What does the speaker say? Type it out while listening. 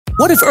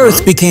What if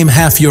Earth became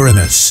half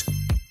Uranus?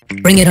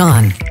 Bring it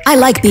on. I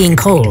like being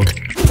cold.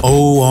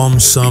 Oh,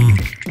 AumSum.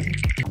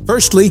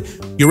 Firstly,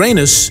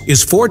 Uranus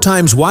is 4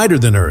 times wider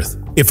than Earth.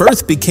 If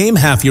Earth became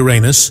half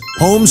Uranus,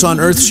 homes on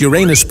Earth's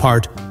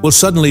Uranus-part will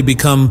suddenly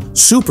become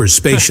super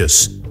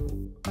spacious.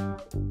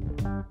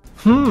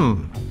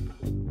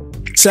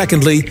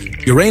 Secondly,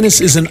 Uranus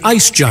is an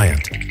ice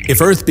giant. If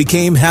Earth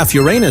became half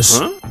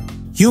Uranus,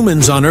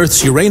 humans on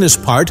Earth's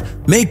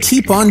Uranus-part may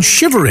keep on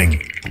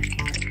shivering.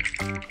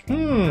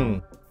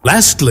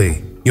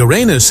 Lastly,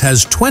 Uranus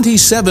has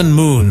 27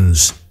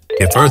 moons.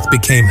 If Earth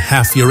became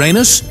half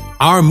Uranus,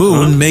 our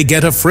moon may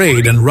get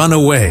afraid and run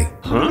away.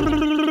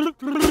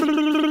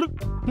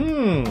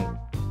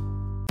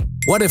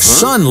 What if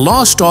Sun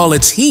lost all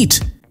its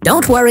heat?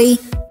 Don't worry.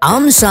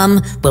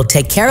 AumSum will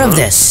take care of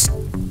this.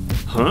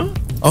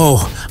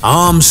 Oh,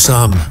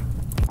 AumSum.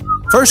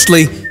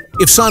 Firstly,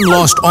 if Sun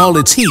lost all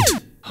its heat,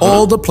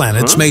 all the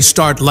planets may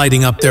start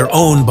lighting up their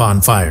own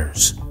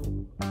bonfires.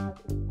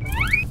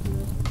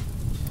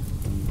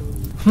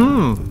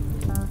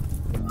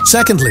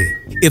 Secondly,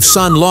 if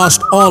Sun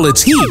lost all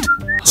its heat,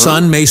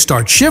 Sun may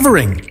start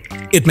shivering.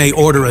 It may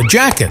order a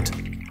jacket.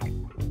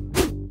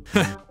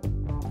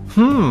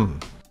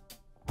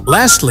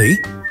 Lastly,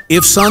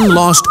 if Sun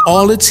lost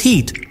all its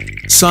heat,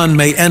 Sun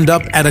may end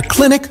up at a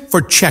clinic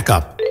for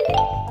checkup.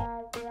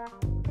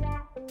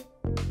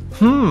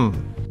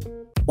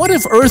 What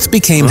if Earth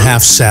became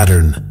half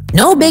Saturn?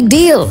 No big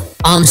deal.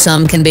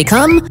 AumSum can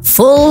become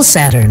full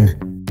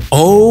Saturn.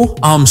 Oh,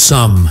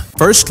 AumSum.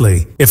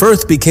 Firstly, if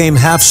Earth became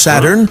half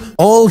Saturn,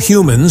 all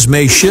humans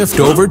may shift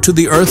over to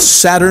the Earth's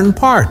Saturn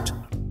part.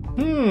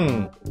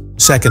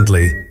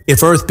 Secondly,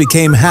 if Earth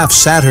became half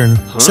Saturn,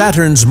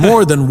 Saturn's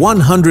more than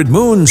 100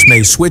 moons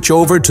may switch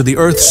over to the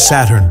Earth's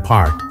Saturn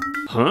part.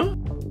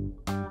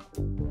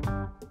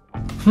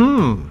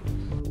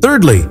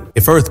 Thirdly,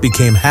 if Earth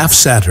became half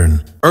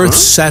Saturn,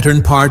 Earth's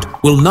Saturn part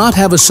will not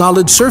have a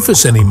solid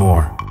surface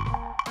anymore.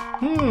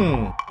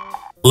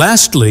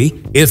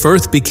 Lastly, if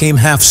Earth became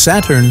half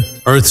Saturn,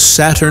 Earth's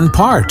Saturn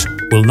part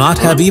will not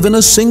have even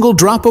a single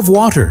drop of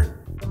water.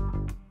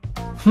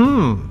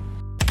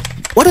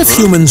 What if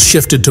humans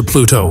shifted to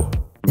Pluto?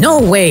 No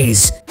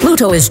ways.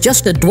 Pluto is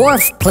just a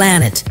dwarf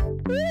planet.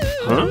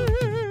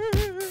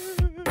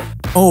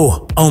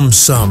 Oh,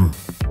 AumSum.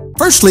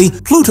 Firstly,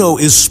 Pluto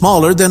is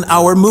smaller than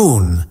our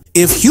moon.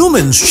 If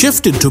humans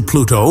shifted to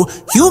Pluto,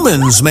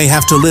 humans may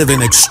have to live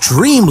in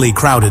extremely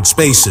crowded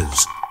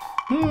spaces.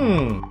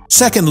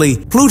 Secondly,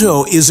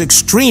 Pluto is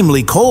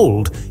extremely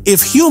cold.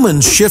 If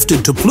humans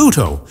shifted to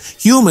Pluto,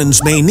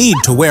 humans may need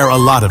to wear a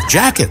lot of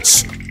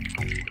jackets.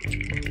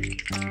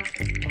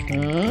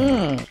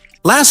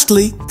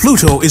 Lastly,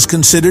 Pluto is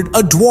considered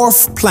a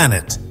dwarf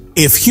planet.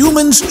 If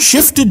humans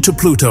shifted to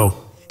Pluto,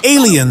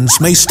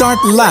 aliens may start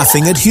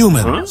laughing at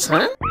humans.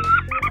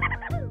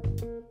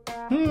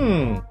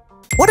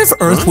 What if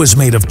Earth was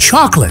made of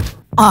chocolate?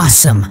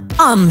 Awesome.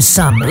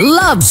 AumSum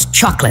loves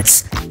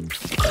chocolates.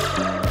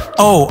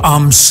 Oh,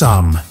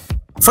 AumSum.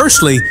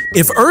 Firstly,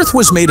 if Earth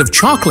was made of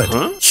chocolate,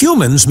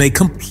 humans may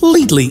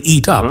completely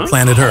eat up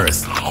planet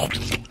Earth.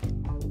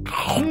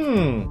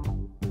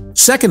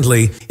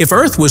 Secondly, if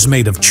Earth was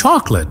made of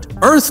chocolate,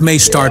 Earth may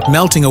start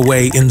melting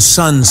away in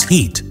Sun's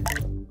heat.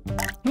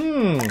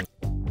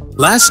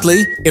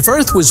 Lastly, if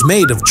Earth was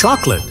made of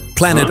chocolate,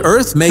 planet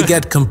Earth may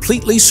get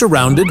completely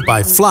surrounded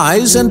by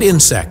flies and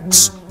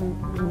insects.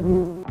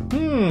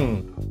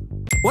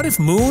 What if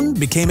Moon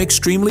became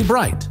extremely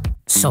bright?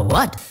 So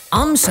what?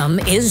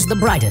 AumSum is the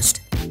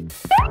brightest.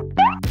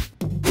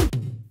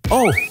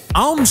 Oh,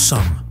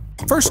 AumSum.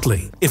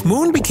 Firstly, if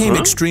Moon became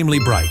extremely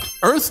bright,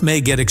 Earth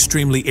may get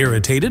extremely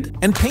irritated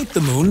and paint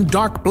the Moon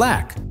dark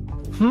black.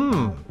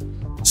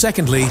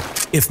 Secondly,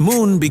 if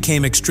Moon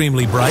became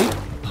extremely bright,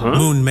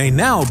 Moon may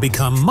now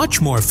become much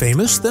more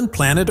famous than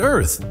planet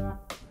Earth.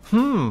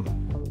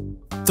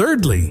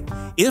 Thirdly,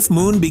 if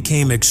Moon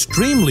became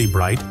extremely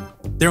bright,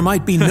 there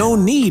might be no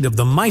need of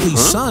the mighty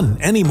Sun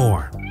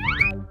anymore.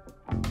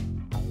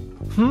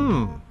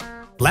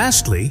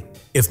 Lastly,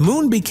 if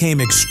Moon became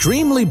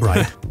extremely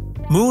bright,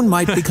 Moon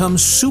might become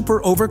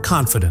super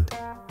overconfident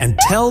and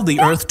tell the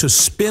Earth to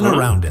spin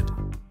around it.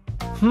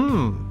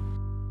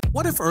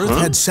 What if Earth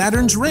had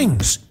Saturn's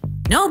rings?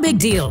 No big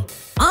deal.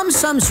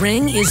 AumSum's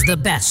ring is the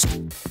best.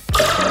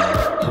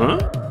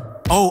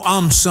 Oh,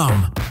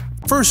 AumSum.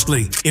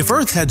 Firstly, if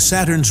Earth had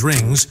Saturn's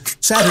rings,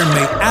 Saturn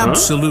may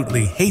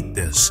absolutely hate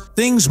this.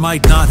 Things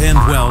might not end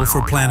well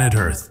for planet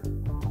Earth.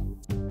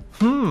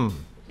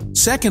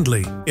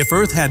 Secondly, if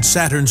Earth had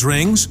Saturn's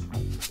rings,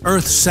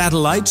 Earth's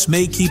satellites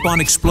may keep on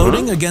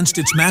exploding against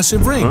its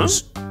massive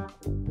rings.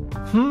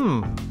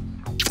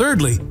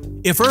 Thirdly,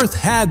 if Earth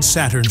had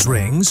Saturn's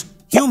rings,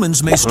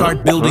 humans may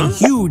start building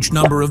huge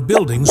number of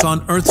buildings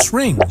on Earth's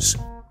rings.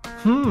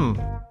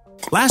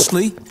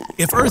 Lastly,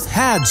 if Earth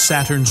had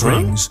Saturn's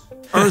rings,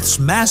 Earth's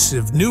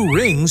massive new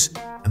rings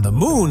and the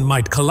Moon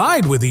might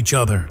collide with each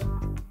other.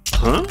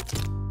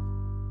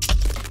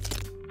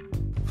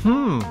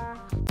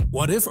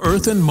 What if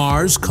Earth and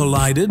Mars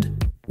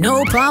collided?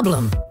 No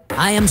problem.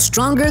 I am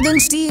stronger than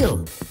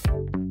steel.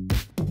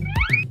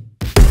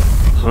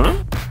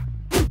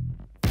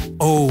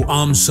 Oh,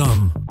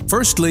 AumSum.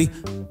 Firstly,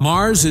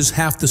 Mars is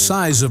half the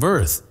size of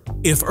Earth.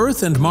 If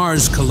Earth and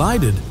Mars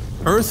collided,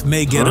 Earth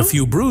may get a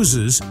few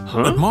bruises,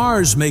 but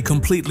Mars may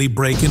completely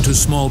break into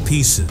small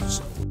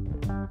pieces.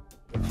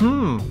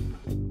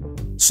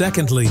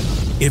 Secondly,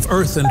 if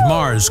Earth and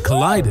Mars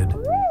collided,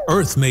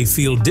 Earth may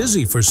feel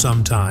dizzy for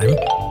some time.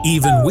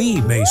 Even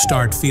we may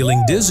start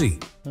feeling dizzy.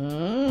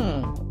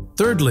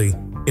 Thirdly,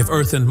 if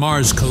Earth and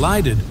Mars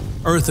collided,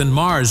 Earth and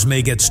Mars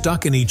may get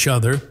stuck in each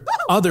other.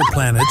 Other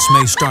planets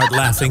may start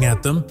laughing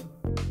at them.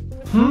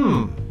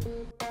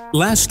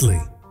 Lastly,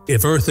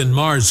 if Earth and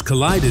Mars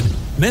collided,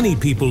 many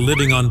people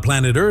living on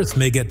planet Earth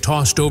may get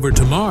tossed over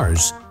to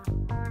Mars.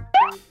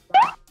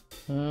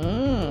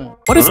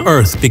 What if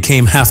Earth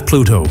became half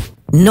Pluto?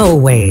 No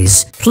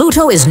ways.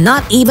 Pluto is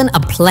not even a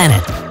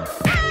planet.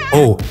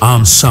 Oh,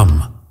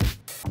 AumSum.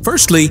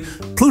 Firstly,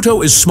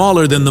 Pluto is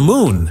smaller than the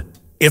Moon.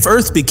 If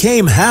Earth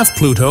became half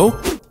Pluto,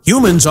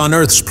 humans on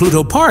Earth's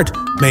Pluto part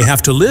may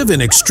have to live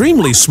in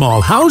extremely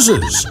small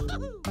houses.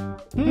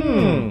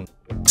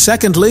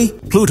 Secondly,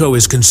 Pluto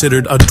is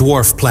considered a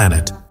dwarf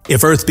planet.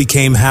 If Earth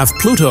became half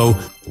Pluto,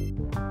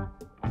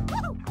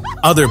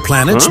 other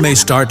planets may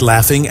start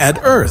laughing at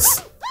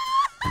Earth.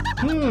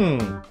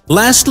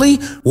 Lastly,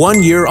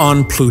 1 year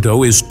on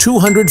Pluto is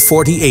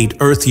 248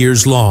 Earth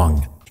years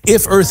long.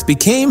 If Earth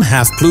became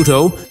half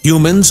Pluto,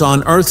 humans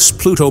on Earth's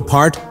Pluto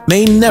part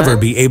may never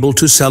be able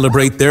to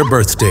celebrate their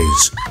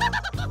birthdays.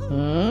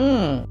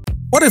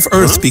 What if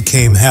Earth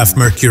became half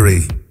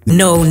Mercury?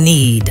 No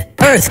need.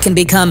 Earth can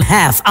become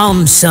half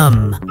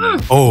AumSum.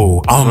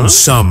 Oh,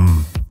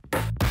 AumSum.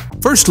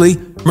 Firstly,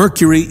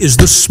 Mercury is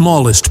the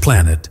smallest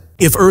planet.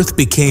 If Earth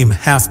became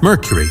half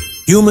Mercury,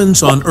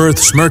 humans on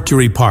Earth's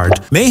Mercury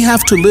part may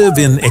have to live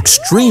in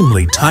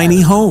extremely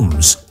tiny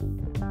homes.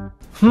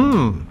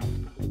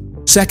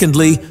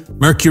 Secondly,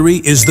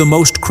 Mercury is the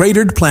most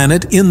cratered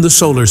planet in the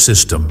solar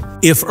system.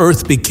 If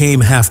Earth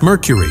became half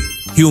Mercury,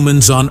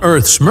 humans on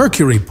Earth's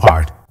Mercury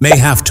part may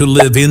have to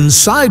live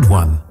inside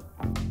one.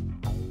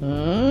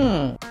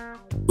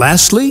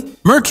 Lastly,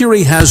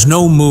 Mercury has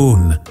no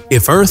moon.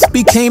 If Earth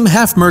became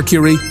half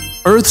Mercury,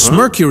 Earth's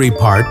Mercury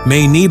part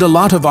may need a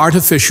lot of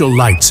artificial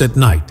lights at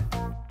night.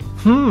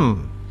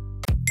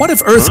 What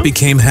if Earth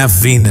became half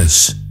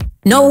Venus?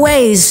 No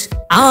ways.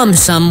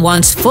 AumSum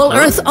wants full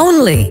Earth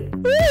only.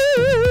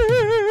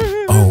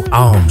 Oh,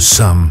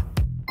 AumSum.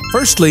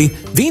 Firstly,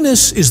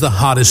 Venus is the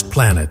hottest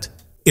planet.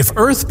 If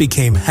Earth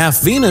became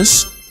half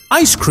Venus,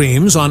 ice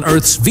creams on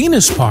Earth's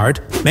Venus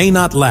part may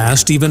not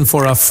last even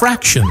for a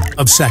fraction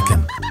of a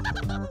second.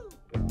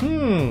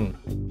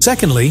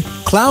 Secondly,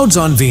 clouds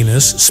on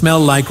Venus smell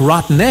like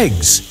rotten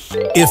eggs.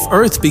 If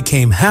Earth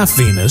became half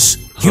Venus,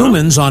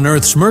 humans on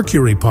Earth's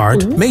Mercury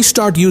part may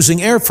start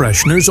using air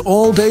fresheners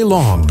all day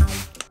long.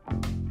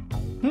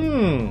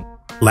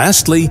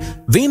 Lastly,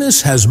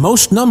 Venus has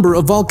most number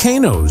of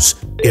volcanoes.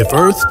 If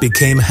Earth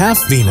became half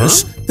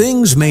Venus,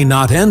 things may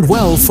not end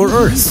well for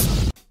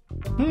Earth.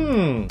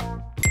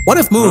 What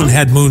if Moon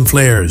had moon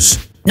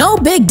flares? No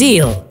big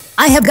deal.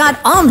 I have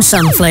got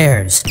AumSum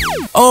flares.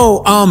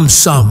 Oh,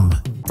 AumSum.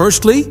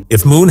 Firstly,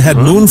 if Moon had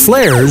moon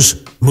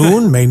flares,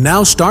 Moon may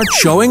now start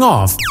showing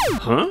off.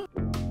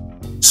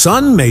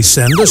 Sun may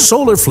send a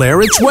solar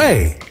flare its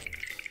way.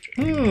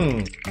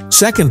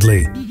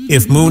 Secondly,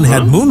 if Moon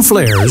had moon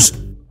flares,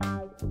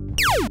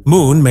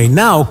 Moon may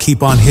now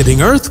keep on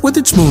hitting Earth with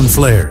its moon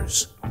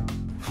flares.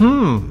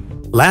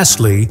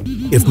 Lastly,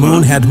 if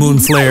Moon had moon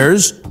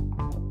flares,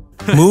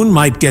 Moon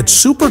might get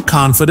super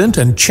confident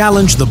and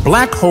challenge the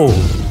black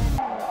hole.